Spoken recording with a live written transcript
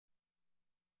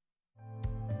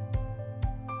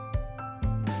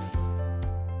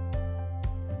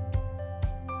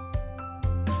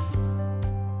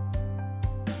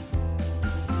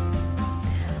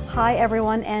Hi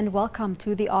everyone, and welcome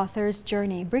to The Author's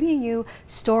Journey, bringing you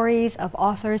stories of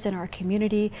authors in our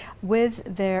community with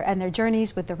their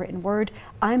journeys with the written word.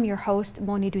 I'm your host,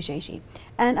 Moni Dujeji,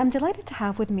 and I'm delighted to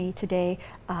have with me today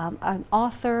an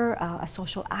author, a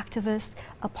social activist,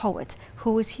 a poet,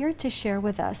 who is here to share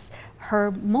with us her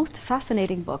most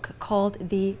fascinating book called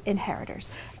The Inheritors.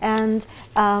 And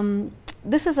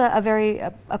this is a very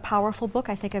powerful book,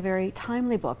 I think a very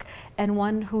timely book, and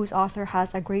one whose author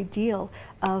has a great deal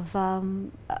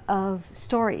of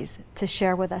stories to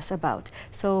share with us about.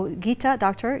 So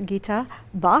Dr. Geeta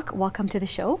Bach, welcome to the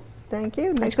show. Thank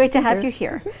you. It's great to have you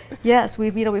here. Yes,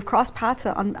 we've crossed paths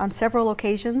on several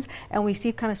occasions, and we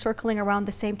see kind of circling around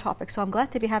the same topic. So I'm glad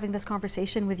to be having this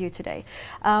conversation with you today,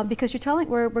 because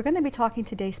we're going to be talking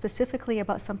today specifically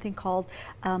about something called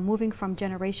moving from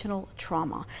generational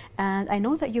trauma. And I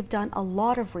know that you've done a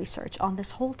lot of research on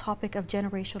this whole topic of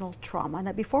generational trauma.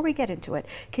 Now, before we get into it,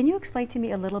 can you explain to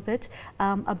me a little bit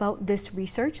about this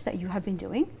research that you have been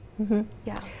doing? Mm-hmm.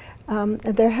 Yeah.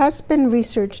 There has been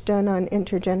research done on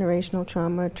intergenerational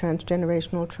trauma,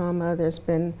 transgenerational trauma. There's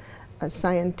been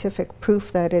scientific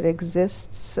proof that it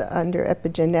exists under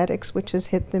epigenetics, which has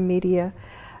hit the media.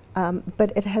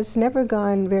 But it has never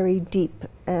gone very deep.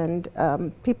 And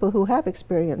people who have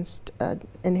experienced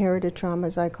inherited trauma,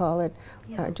 as I call it,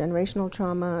 generational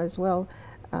trauma as well,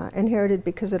 inherited,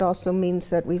 because it also means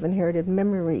that we've inherited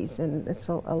memories, and it's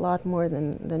a lot more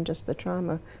than just the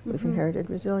trauma. Mm-hmm. We've inherited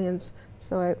resilience.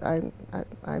 So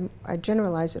I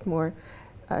generalize it more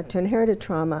to inherited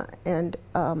trauma. And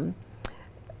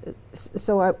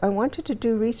so I wanted to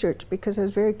do research because I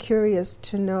was very curious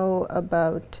to know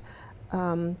about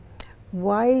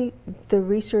why the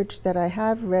research that I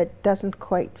have read doesn't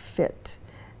quite fit.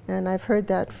 And I've heard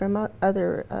that from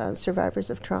other survivors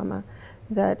of trauma,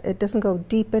 that it doesn't go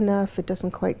deep enough, it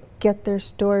doesn't quite get their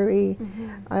story. Mm-hmm.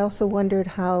 I also wondered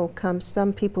how come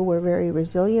some people were very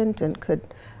resilient and could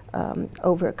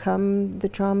overcome the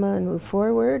trauma and move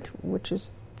forward, which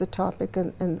is the topic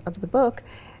of the book,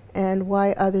 and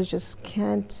why others just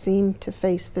can't seem to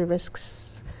face the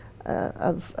risks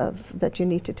of that you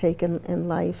need to take in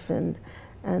life and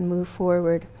move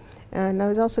forward. And I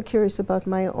was also curious about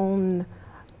my own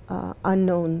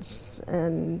unknowns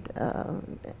and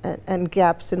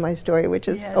gaps in my story, which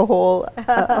is yes. a whole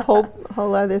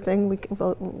other thing we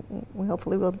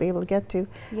hopefully will be able to get to.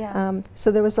 Yeah. So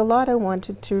there was a lot I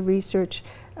wanted to research,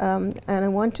 and I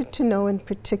wanted to know in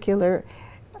particular,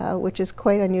 which is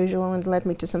quite unusual and led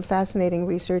me to some fascinating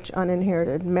research on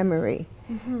inherited memory.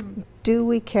 Mm-hmm. Do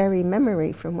we carry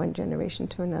memory from one generation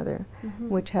to another, mm-hmm.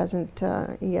 which hasn't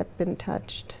yet been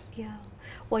touched? Yeah.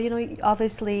 Well,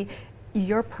 obviously,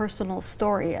 your personal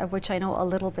story, of which I know a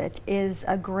little bit, is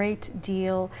a great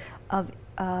deal of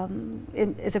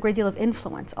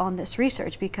influence on this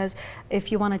research, because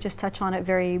if you want to just touch on it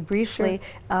very briefly,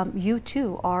 sure. You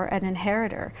too are an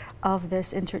inheritor of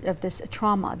this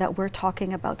trauma that we're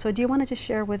talking about. So do you want to just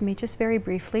share with me, just very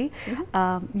briefly,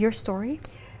 mm-hmm. Your story?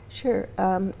 Sure.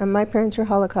 My parents were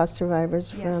Holocaust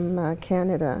survivors yes. from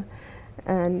Canada.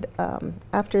 And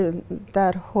after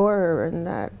that horror and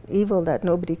that evil that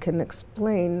nobody can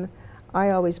explain, I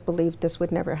always believed this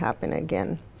would never happen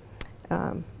again.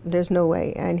 There's no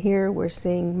way. And here we're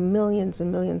seeing millions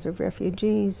and millions of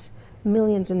refugees,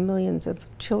 millions and millions of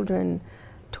children,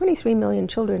 23 million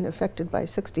children affected by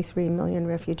 63 million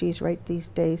refugees right these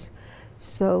days.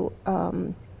 So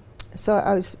I'm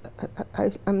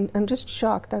just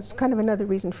shocked. That's kind of another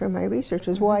reason for my research,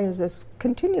 is why is this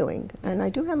continuing? And yes. I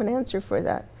do have an answer for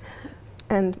that.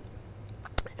 And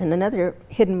another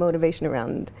hidden motivation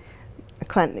around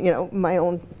my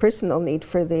own personal need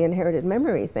for the inherited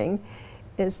memory thing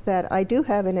is that I do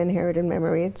have an inherited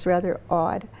memory. It's rather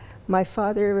odd. My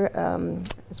father,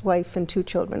 his wife and 2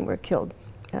 children were killed,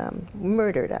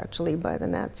 murdered actually by the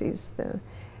Nazis.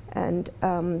 And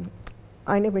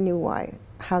I never knew why.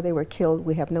 How they were killed,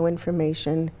 we have no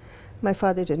information. My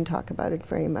father didn't talk about it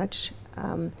very much,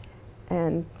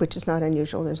 and which is not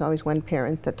unusual. There's always one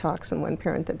parent that talks and one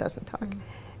parent that doesn't talk. Mm.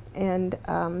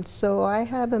 And so I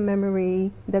have a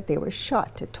memory that they were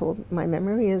shot. My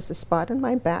memory is a spot on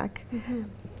my back, mm-hmm.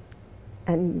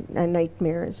 and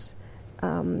nightmares.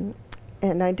 And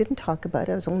I didn't talk about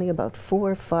it. I was only about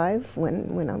 4 or 5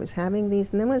 when I was having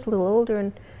these. And then when I was a little older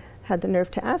and had the nerve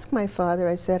to ask my father,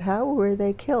 I said, how were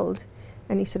they killed?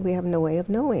 And he said, we have no way of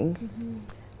knowing.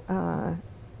 Mm-hmm.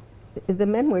 The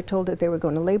men were told that they were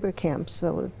going to labor camps,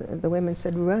 so the women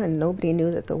said, run. Nobody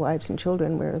knew that the wives and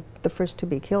children were the first to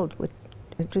be killed.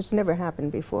 It just never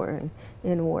happened before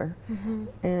in war. Mm-hmm.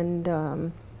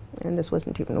 And this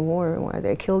wasn't even a war. Why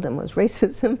they killed them was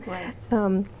racism. Right.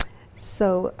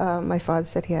 So my father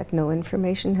said he had no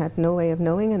information, had no way of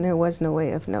knowing, and there was no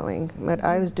way of knowing. But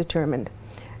I was determined.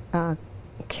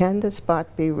 Can the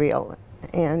spot be real?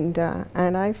 And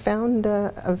I found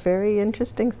a very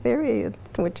interesting theory,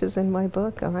 which is in my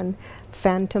book, on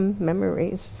phantom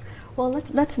memories. Well,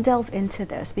 let's delve into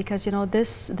this, because you know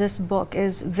this book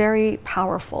is very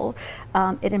powerful.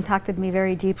 It impacted me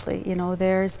very deeply. You know,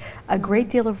 there's a great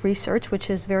deal of research, which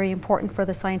is very important for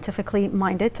the scientifically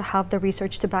minded to have the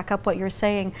research to back up what you're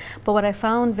saying. But what I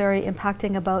found very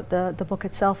impacting about the book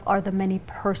itself are the many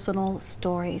personal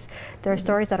stories. There are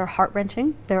stories that are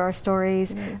heart-wrenching. There are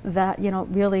stories that, you know,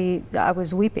 really I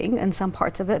was weeping in some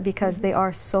parts of it, because they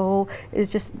are so,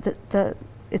 it's just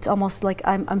it's almost like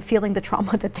I'm feeling the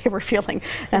trauma that they were feeling,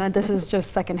 and this is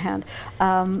just secondhand.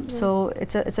 So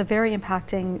it's a very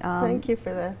impacting. Thank you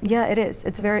for that. Yeah, it is.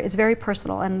 It's very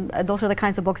personal, and those are the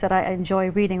kinds of books that I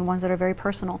enjoy reading, ones that are very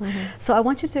personal. So I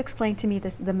want you to explain to me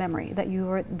the memory that you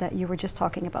were just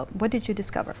talking about. What did you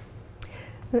discover?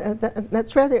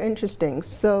 That's rather interesting.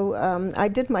 So I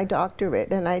did my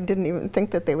doctorate, and I didn't even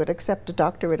think that they would accept a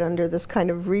doctorate under this kind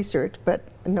of research, but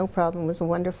no problem. It was a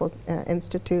wonderful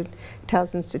institute,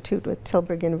 Towes Institute with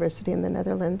Tilburg University in the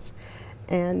Netherlands.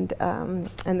 And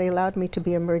they allowed me to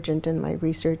be emergent in my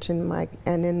research and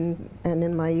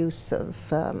in my use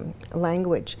of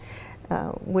language,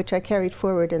 which I carried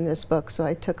forward in this book. So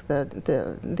I took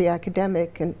the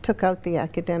academic and took out the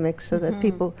academic so that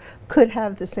people could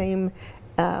have the same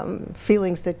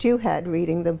feelings that you had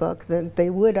reading the book, that they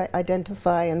would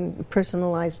identify and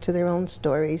personalize to their own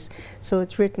stories. So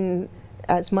it's written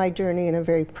as my journey in a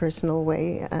very personal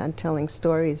way, telling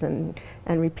stories and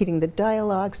repeating the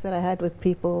dialogues that I had with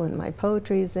people, and my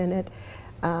poetry is in it.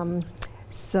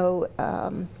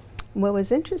 What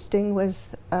was interesting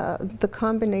was the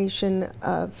combination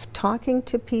of talking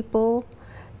to people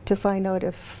to find out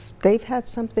if they've had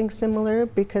something similar,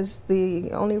 because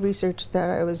the only research that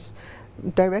I was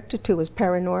directed to was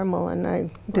paranormal, and I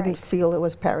didn't feel it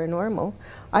was paranormal.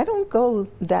 I don't go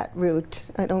that route.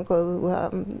 I don't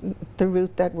go the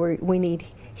route that we need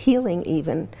healing,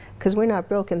 even, because we're not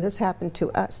broken. This happened to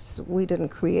us. We didn't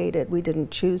create it. We didn't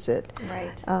choose it.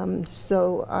 Right.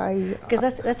 Because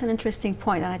that's an interesting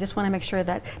point, and I just want to make sure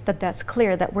that that's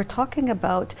clear, that we're talking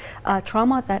about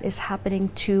trauma that is happening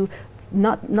to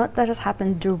not that has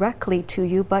happened directly to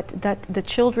you, but that the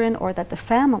children or that the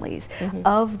families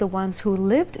of the ones who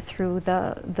lived through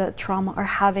the trauma are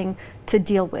having to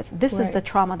deal with. This is the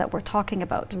trauma that we're talking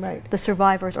about. Right. The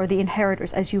survivors, or the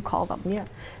inheritors, as you call them. Yeah,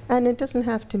 and it doesn't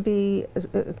have to be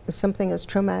something as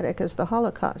traumatic as the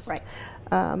Holocaust. Right.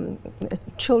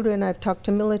 Children, I've talked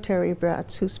to military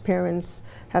brats whose parents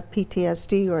have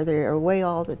PTSD, or they're away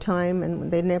all the time,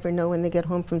 and they never know when they get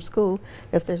home from school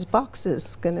if there's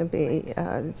boxes going to be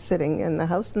sitting in the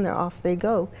house, and they're off they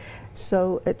go.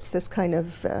 So it's this kind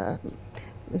of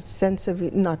sense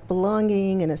of not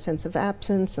belonging, and a sense of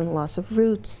absence and loss of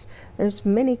roots. There's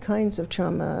many kinds of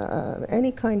trauma,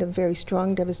 any kind of very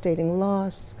strong, devastating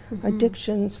loss,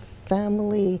 addictions,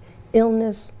 family,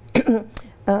 illness.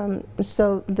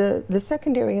 So the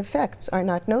secondary effects are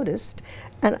not noticed.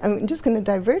 And I'm just going to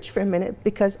diverge for a minute,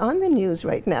 because on the news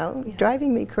right now,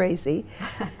 driving me crazy,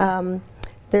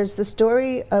 there's the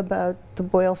story about the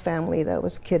Boyle family that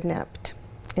was kidnapped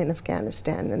in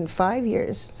Afghanistan in 5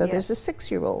 years. So there's a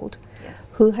 6-year-old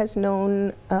who has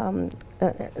known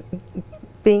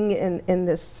being in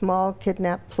this small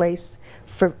kidnapped place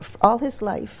for all his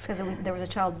life. Because there was a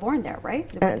child born there, right?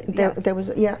 There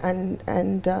was,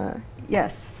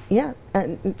 yes. Yeah,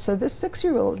 and so this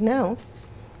 6-year-old now,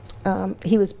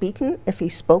 he was beaten if he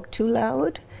spoke too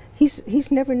loud.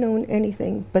 He's never known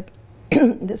anything but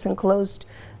this enclosed,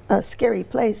 scary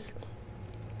place.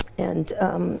 And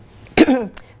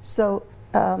so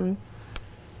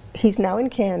he's now in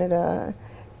Canada,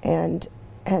 and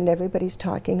everybody's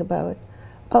talking about,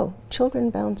 oh, children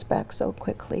bounce back so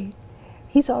quickly.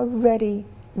 He's already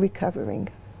recovering.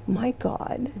 My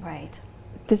God. Right.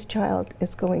 This child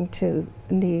is going to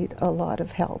need a lot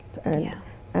of help and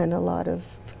a lot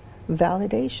of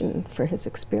validation for his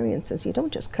experiences. You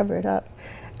don't just cover it up.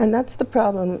 And that's the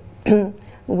problem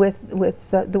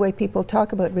with the way people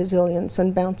talk about resilience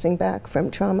and bouncing back from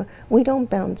trauma. We don't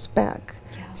bounce back.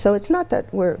 Yeah. So it's not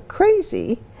that we're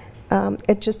crazy,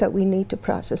 it's just that we need to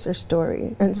process our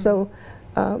story. And so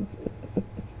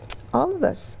all of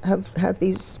us have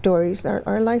these stories.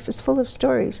 Our life is full of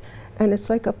stories, and it's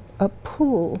like a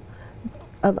pool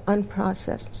of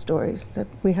unprocessed stories that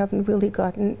we haven't really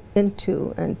gotten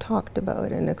into and talked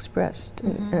about and expressed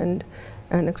and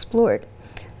explored.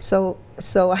 So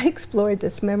I explored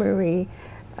this memory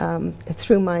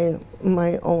through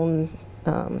my own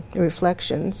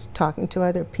reflections, talking to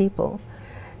other people,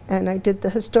 and I did the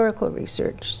historical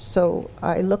research. So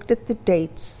I looked at the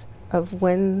dates of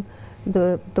when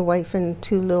the wife and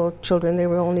two little children, they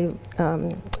were only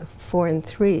 4 and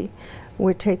 3,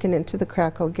 were taken into the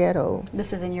Krakow ghetto.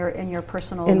 This is in your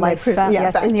personal In my life,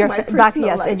 yes, in your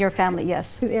life. In your family,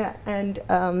 yes. Yeah,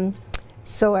 and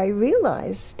so I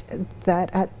realized that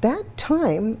at that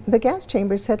time the gas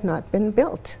chambers had not been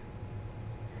built.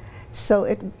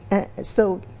 So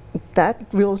so that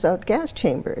rules out gas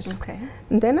chambers. Okay.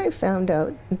 And then I found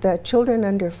out that children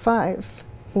under 5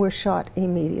 were shot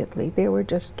immediately. They were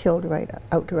just killed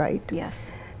outright. Yes.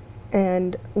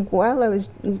 And while I was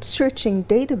searching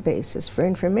databases for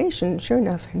information, sure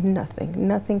enough,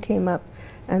 nothing came up.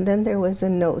 And then there was a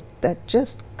note that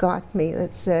just got me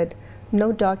that said,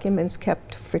 no documents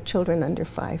kept for children under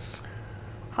 5.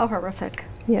 How horrific.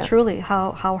 Yeah. Truly,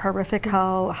 how horrific,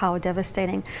 how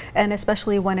devastating. And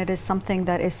especially when it is something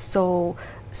that is so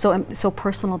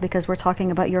personal, because we're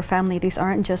talking about your family. These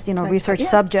aren't just, research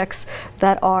subjects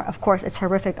that are, of course, it's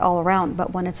horrific all around,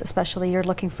 but when it's especially you're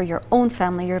looking for your own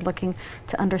family, you're looking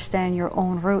to understand your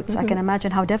own roots. I can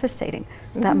imagine how devastating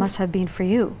that must have been for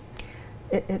you.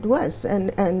 It was,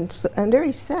 and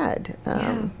very sad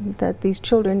that these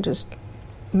children just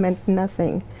meant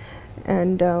nothing.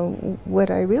 And what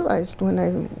I realized when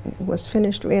I was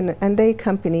finished, and they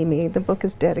accompany me, the book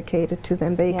is dedicated to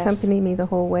them, they accompany me the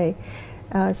whole way.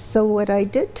 So what I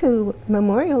did to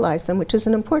memorialize them, which is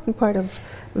an important part of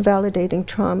validating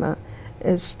trauma,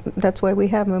 is that's why we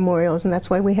have memorials, and that's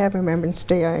why we have Remembrance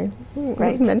Day. I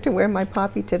was meant to wear my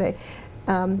poppy today.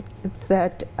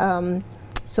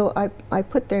 So I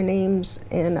put their names,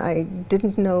 and I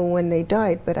didn't know when they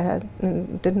died, but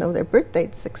didn't know their birth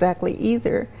dates exactly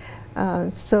either.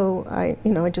 So I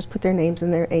just put their names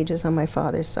and their ages on my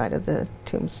father's side of the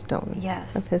tombstone.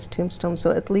 Yes. Of his tombstone,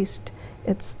 so at least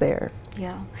it's there.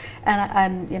 Yeah,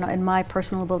 and in my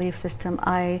personal belief system,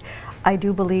 I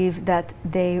do believe that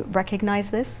they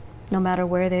recognize this, no matter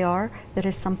where they are. That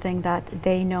is something that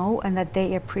they know and that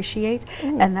they appreciate,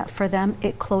 and that for them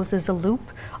it closes a loop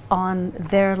on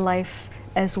their life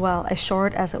as well. As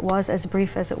short as it was, as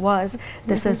brief as it was,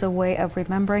 this is a way of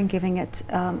remembering, giving it,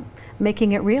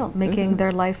 making it real, making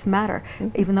their life matter.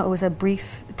 Even though it was a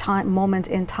brief moment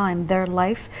in time, their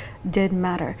life did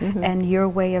matter, and your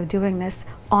way of doing this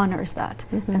honors that.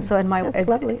 And so in my That's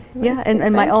lovely. Yeah,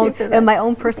 in my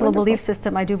own personal belief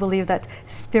system, I do believe that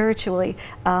spiritually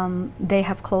they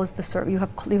have closed the circle.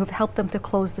 You have helped them to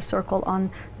close the circle on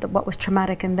what was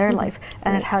traumatic in their life,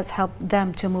 and it has helped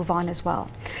them to move on as well.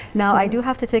 Now I do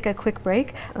have to take a quick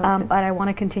break, but I want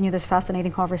to continue this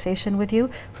fascinating conversation with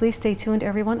you. Please stay tuned,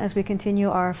 everyone, as we continue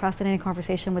our fascinating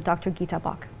conversation with Dr. Gita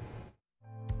Bach.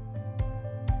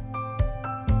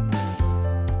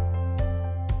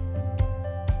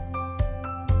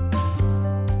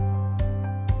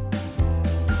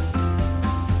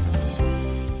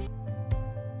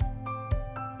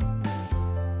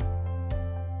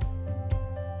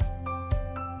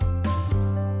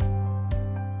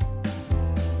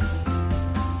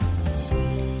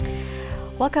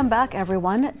 Welcome back,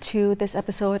 everyone, to this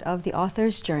episode of The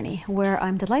Author's Journey, where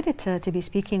I'm delighted to be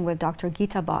speaking with Dr.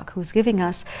 Gita Bach, who's giving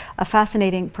us a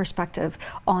fascinating perspective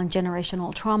on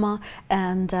generational trauma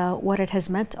and what it has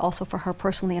meant also for her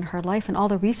personally in her life, and all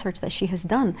the research that she has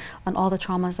done on all the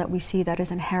traumas that we see that is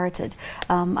inherited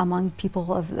among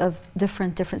people of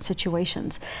different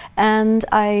situations. And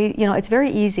it's very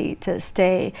easy to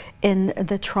stay in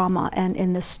the trauma and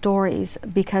in the stories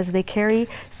because they carry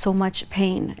so much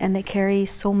pain and they carry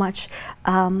so much,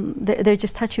 they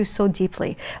just touch you so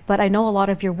deeply. But I know a lot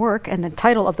of your work, and the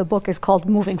title of the book is called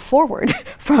Moving Forward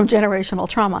from Generational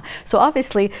Trauma. So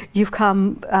obviously you've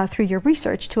come through your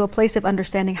research to a place of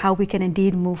understanding how we can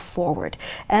indeed move forward.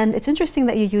 And it's interesting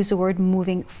that you use the word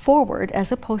moving forward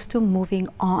as opposed to moving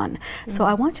on. So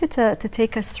I want you to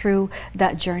take us through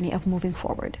that journey of moving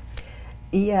forward.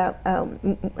 Yeah,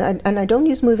 and I don't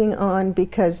use moving on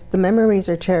because the memories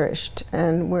are cherished,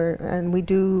 and we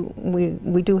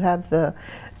do have the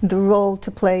role to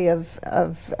play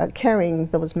of carrying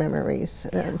those memories.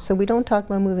 So we don't talk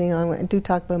about moving on. We do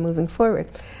talk about moving forward.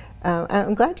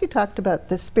 I'm glad you talked about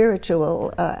the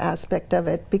spiritual aspect of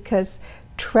it, because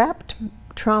trapped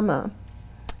trauma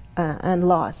and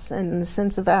loss and the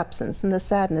sense of absence and the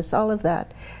sadness, all of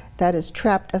that is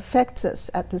trapped affects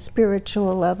us at the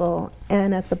spiritual level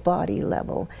and at the body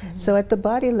level. So at the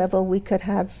body level we could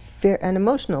have an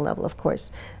emotional level, of course.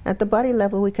 At the body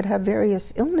level we could have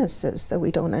various illnesses that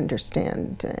we don't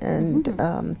understand,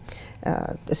 and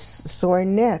sore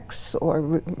necks,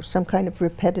 or some kind of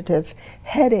repetitive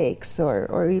headaches,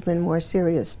 or even more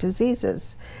serious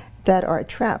diseases. that are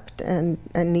trapped and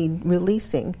need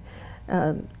releasing.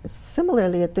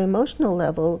 Similarly, at the emotional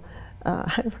level,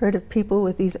 I've heard of people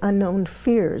with these unknown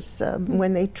fears.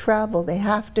 When they travel, they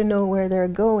have to know where they're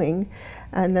going,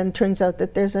 and then turns out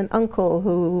that there's an uncle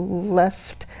who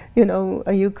left,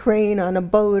 a Ukraine on a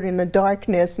boat in the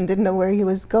darkness and didn't know where he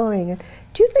was going.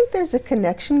 Do you think there's a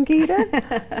connection,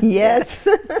 Gita? Yes.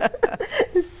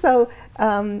 So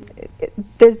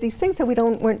there's these things that we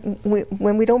don't,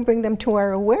 when we don't bring them to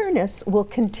our awareness, will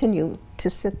continue to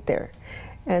sit there.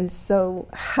 And so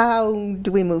how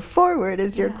do we move forward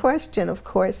is your question, of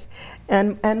course.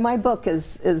 And my book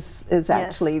is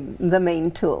actually the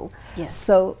main tool. Yes.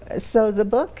 So the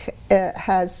book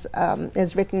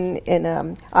is written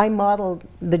in, I model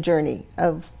the journey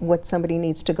of what somebody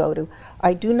needs to go to.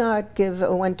 I do not give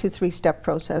a 1, 2, 3 step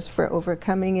process for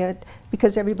overcoming it,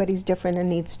 because everybody's different and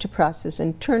needs to process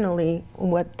internally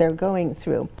what they're going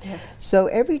through. Yes. So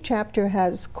every chapter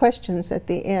has questions at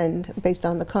the end based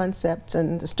on the concepts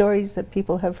and the stories that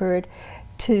people have heard,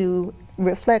 to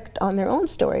reflect on their own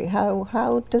story.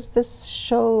 How does this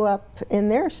show up in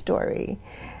their story?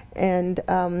 And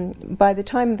by the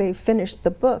time they've finished the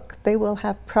book, they will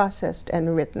have processed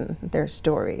and written their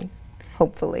story,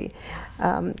 hopefully.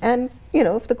 And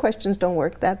if the questions don't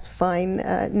work, that's fine.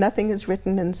 Nothing is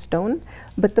written in stone,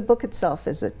 but the book itself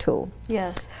is a tool.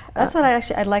 Yes, that's what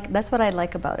I like. That's what I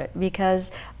like about it,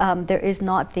 because there is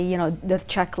not the the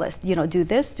checklist. Do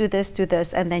this, do this, do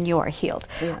this, and then you are healed.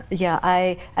 Yeah.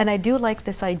 I do like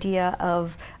this idea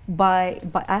of by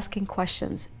asking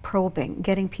questions, probing,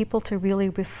 getting people to really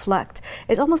reflect.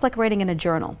 It's almost like writing in a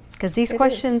journal, because these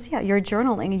questions, you're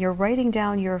journaling and you're writing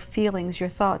down your feelings, your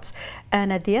thoughts,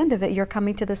 and at the end of it, you're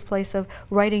coming to this place of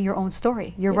writing your own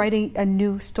story. You're writing a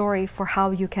new story for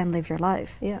how you can live your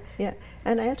life. Yeah.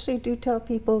 And I actually do tell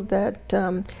people that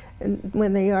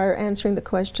when they are answering the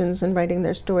questions and writing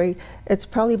their story, it's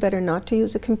probably better not to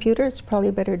use a computer. It's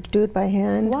probably better to do it by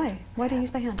hand. Why? Why do you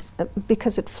use by hand?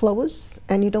 Because it flows,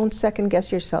 and you don't second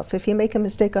guess yourself. If you make a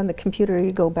mistake on the computer,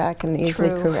 you go back and easily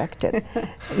correct it.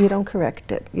 You don't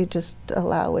correct it. You just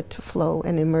allow it to flow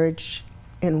and emerge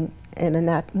in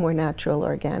a more natural,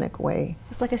 organic way.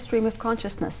 It's like a stream of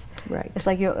consciousness. Right. It's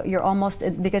like you're almost,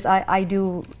 because I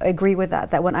do agree with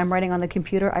that when I'm writing on the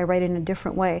computer, I write in a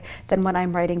different way than when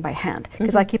I'm writing by hand,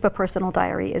 because I keep a personal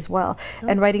diary as well.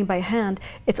 And writing by hand,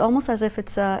 it's almost as if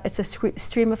it's a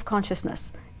stream of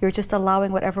consciousness. You're just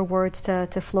allowing whatever words to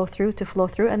flow through,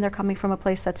 and they're coming from a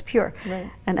place that's pure. Right.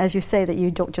 And as you say, that you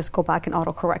don't just go back and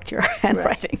autocorrect your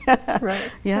handwriting.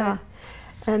 Right. Yeah. Right.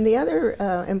 And the other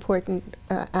important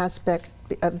aspect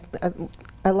of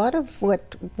a lot of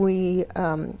what we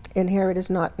inherit is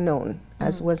not known,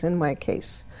 as was in my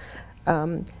case.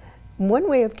 One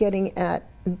way of getting at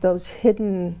those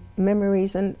hidden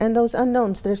memories and those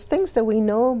unknowns, there's things that we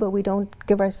know, but we don't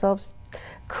give ourselves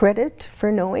credit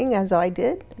for knowing, as I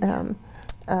did.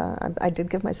 I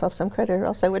did give myself some credit, or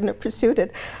else I wouldn't have pursued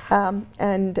it.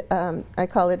 I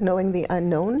call it knowing the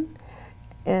unknown.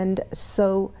 And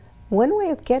so one way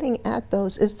of getting at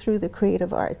those is through the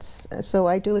creative arts. So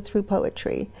I do it through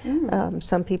poetry.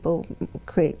 Some people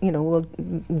will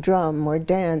drum or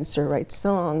dance or write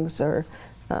songs or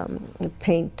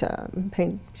paint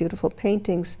beautiful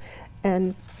paintings.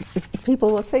 And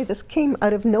people will say, this came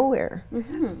out of nowhere.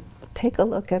 Take a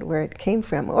look at where it came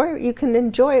from. Or you can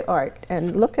enjoy art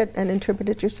and look at and interpret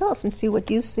it yourself and see what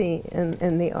you see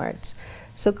in the arts.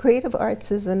 So creative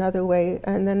arts is another way.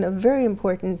 And then a very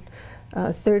important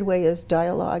third way is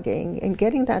dialoguing and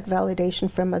getting that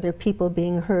validation from other people,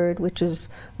 being heard, which is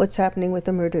what's happening with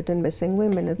the murdered and missing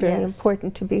women. It's very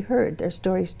important to be heard, their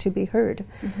stories to be heard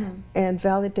and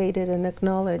validated and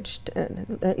acknowledged.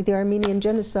 The Armenian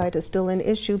genocide is still an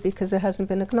issue because it hasn't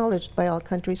been acknowledged by all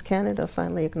countries. Canada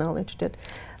finally acknowledged it.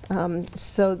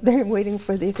 So they're waiting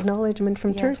for the acknowledgement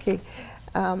from Turkey.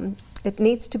 It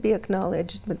needs to be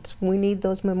acknowledged, but we need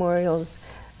those memorials.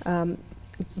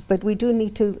 But we do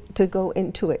need to go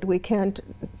into it. We can't,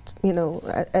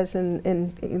 as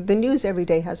in the news every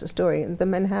day has a story. The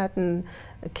Manhattan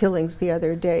killings the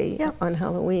other day on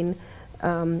Halloween.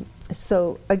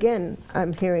 So again,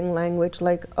 I'm hearing language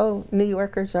like, oh, New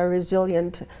Yorkers are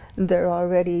resilient. They're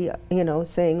already,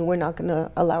 saying we're not going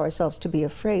to allow ourselves to be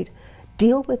afraid.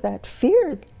 Deal with that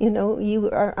fear. You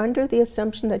are under the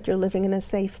assumption that you're living in a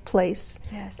safe place,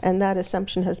 and that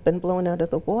assumption has been blown out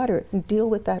of the water. Deal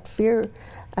with that fear.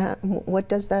 What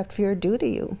does that fear do to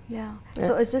you?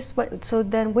 So is this what? So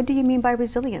then, what do you mean by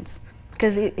resilience?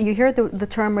 Because you hear the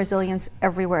term resilience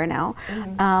everywhere now,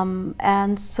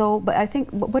 and so. But I think,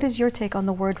 what is your take on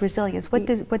the word resilience? What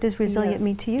does resilient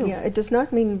mean to you? Yeah, it does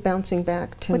not mean bouncing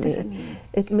back to me. What does it mean?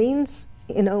 It means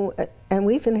you know, and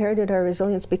we've inherited our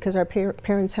resilience because our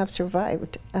parents have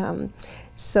survived.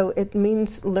 So it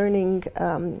means learning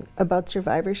about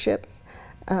survivorship,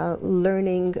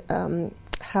 learning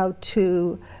how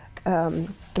to,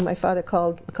 my father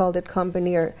called it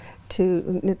combinir,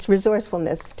 it's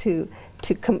resourcefulness, to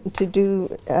do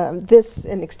this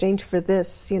in exchange for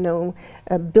this, you know,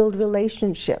 build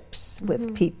relationships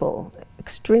with people,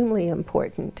 extremely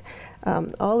important.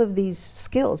 All of these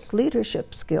skills,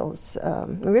 leadership skills,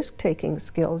 risk-taking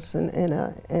skills in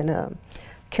a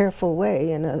careful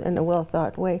way, in a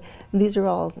well-thought way, these are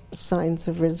all signs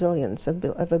of resilience,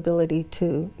 of ability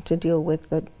to deal with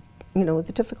the, you know,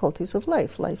 the difficulties of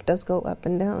life. Life does go up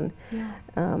and down,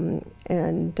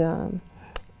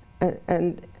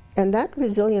 and that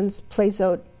resilience plays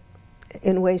out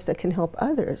in ways that can help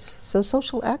others. So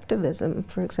social activism,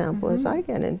 for example, as I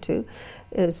get into,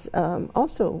 is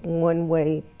also one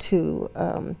way to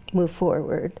move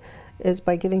forward, is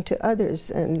by giving to others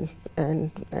and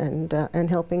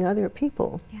helping other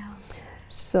people.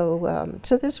 So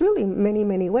there's really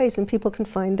many ways, and people can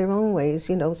find their own ways.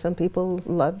 You know, some people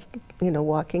love, you know,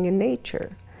 walking in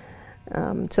nature.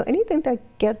 So anything that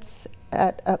gets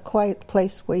at a quiet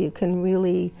place where you can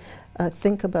really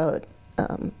think about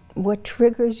what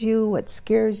triggers you, what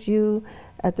scares you,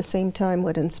 at the same time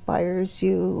what inspires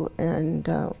you, and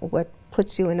what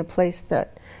puts you in a place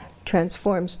that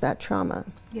transforms that trauma.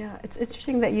 Yeah, it's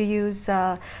interesting that you use,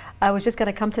 I was just going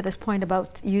to come to this point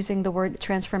about using the word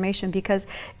transformation, because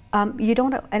you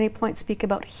don't at any point speak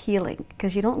about healing,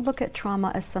 because you don't look at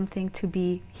trauma as something to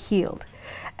be healed.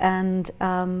 And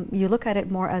you look at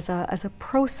it more as a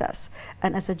process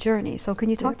and as a journey. So can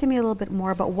you talk to me a little bit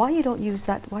more about why you don't use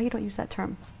that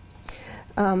term?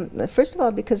 First of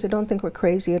all, because I don't think we're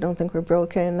crazy. I don't think we're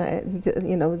broken.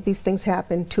 You know, these things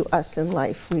happen to us in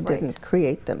life. We didn't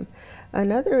create them.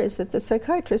 Another is that the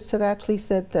psychiatrists have actually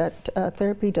said that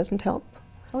therapy doesn't help.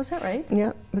 Oh, is that right?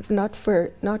 Yeah, not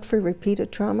for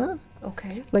repeated trauma.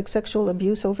 Okay. Like sexual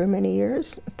abuse over many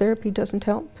years, therapy doesn't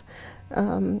help.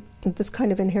 This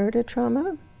kind of inherited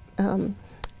trauma,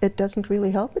 it doesn't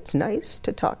really help. It's nice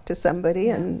to talk to somebody,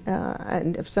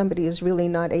 and if somebody is really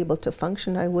not able to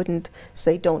function, I wouldn't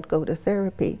say don't go to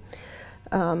therapy.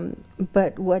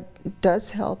 But what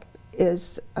does help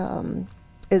is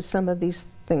some of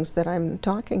these things that I'm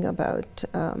talking about,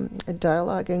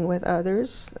 dialoguing with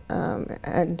others,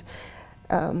 and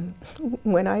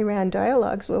when I ran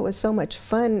dialogues, what was so much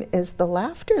fun is the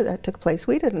laughter that took place.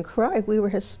 We didn't cry, we were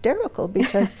hysterical,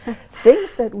 because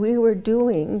things that we were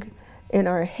doing in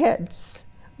our heads,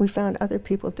 we found other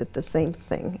people did the same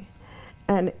thing.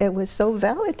 And it was so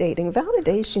validating.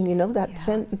 Validation, you know, that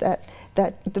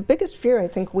that the biggest fear I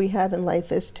think we have in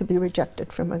life is to be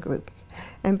rejected from a group.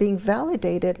 And being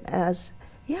validated as,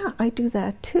 yeah, I do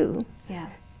that too. Yeah.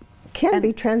 Can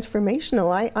be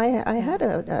transformational. I had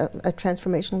a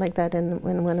transformation like that in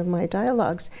one of my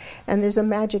dialogues, and there's a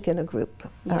magic in a group,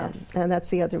 and that's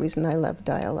the other reason I love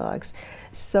dialogues.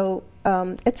 So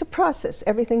it's a process.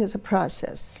 Everything is a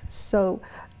process. So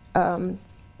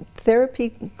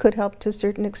therapy could help to a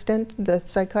certain extent. The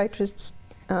psychiatrists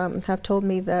have told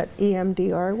me that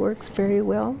EMDR works very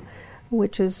well,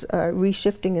 which is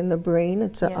reshifting in the brain.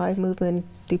 It's an eye movement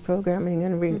deprogramming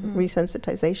and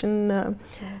resensitization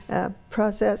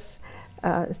process.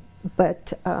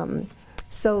 But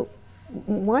so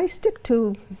why stick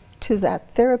to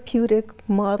that therapeutic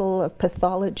model of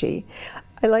pathology?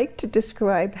 I like to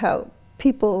describe how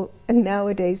people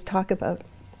nowadays talk about,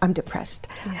 I'm depressed.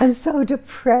 I'm so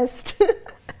depressed.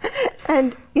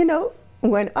 And, you know,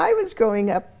 when I was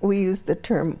growing up, we used the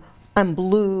term I'm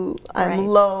blue, I'm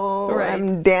low,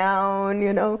 I'm down,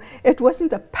 you know. It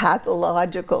wasn't a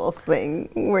pathological thing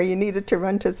where you needed to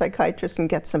run to a psychiatrist and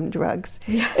get some drugs.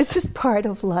 It's just part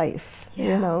of life,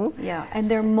 you know. Yeah,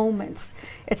 and there are moments.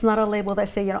 It's not a label that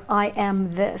say, you know, I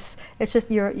am this. It's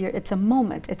just it's a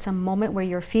moment. It's a moment where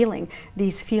you're feeling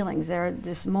these feelings. There are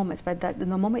these moments, but that the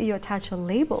moment you attach a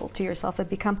label to yourself, it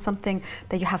becomes something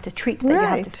that you have to treat, that you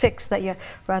have to fix, that you,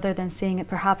 rather than seeing it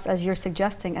perhaps as you're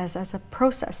suggesting, as a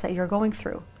process that you're going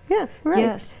through. Yeah, right.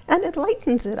 Yes. And it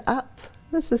lightens it up.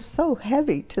 This is so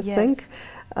heavy to think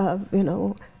of, you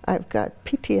know, I've got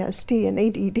PTSD and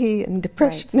ADD and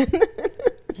depression.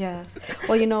 Yes.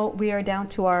 Well, you know, we are down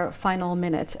to our final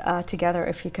minute together,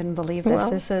 if you can believe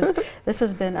this. Well. This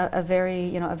has been a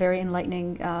very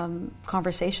enlightening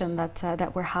conversation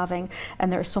that we're having,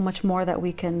 and there's so much more that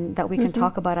we can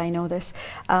talk about. I know this.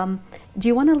 Do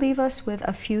you want to leave us with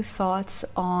a few thoughts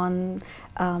on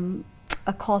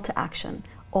a call to action,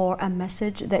 or a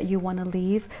message that you want to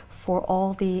leave for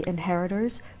all the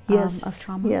inheritors of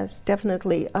trauma? Yes,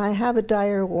 definitely. I have a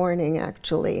dire warning,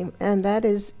 actually, and that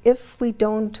is if we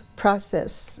don't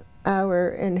process our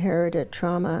inherited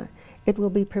trauma, it will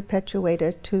be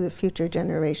perpetuated to the future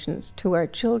generations, to our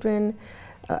children.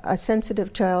 A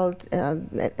sensitive child,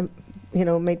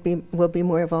 will be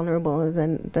more vulnerable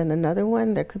than another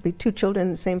one. There could be two children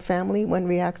in the same family. One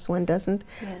reacts, one doesn't.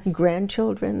 Yes.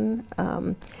 Grandchildren.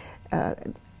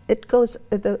 It goes.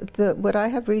 What I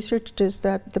have researched is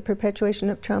that the perpetuation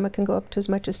of trauma can go up to as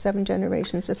much as 7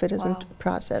 generations if it isn't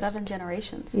processed. 7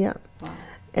 generations. Yeah. Wow.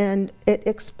 And it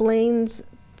explains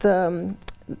the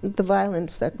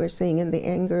violence that we're seeing and the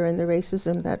anger and the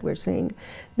racism that we're seeing,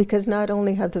 because not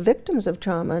only have the victims of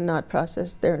trauma not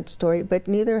processed their story, but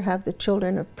neither have the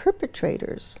children of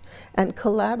perpetrators and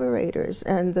collaborators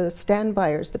and the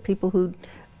standbyers, the people who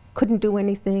couldn't do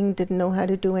anything, didn't know how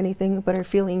to do anything, but are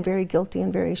feeling very guilty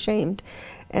and very ashamed.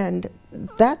 And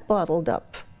that bottled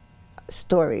up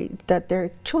story that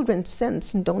their children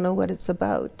sense and don't know what it's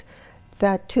about,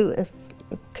 that too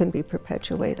can be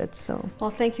perpetuated. So, well,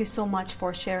 thank you so much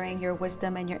for sharing your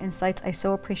wisdom and your insights. I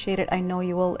so appreciate it. I know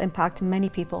you will impact many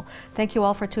people. Thank you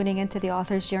all for tuning into The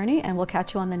Author's Journey, and we'll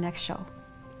catch you on the next show.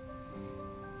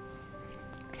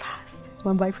 Fast.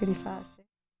 Went by pretty fast.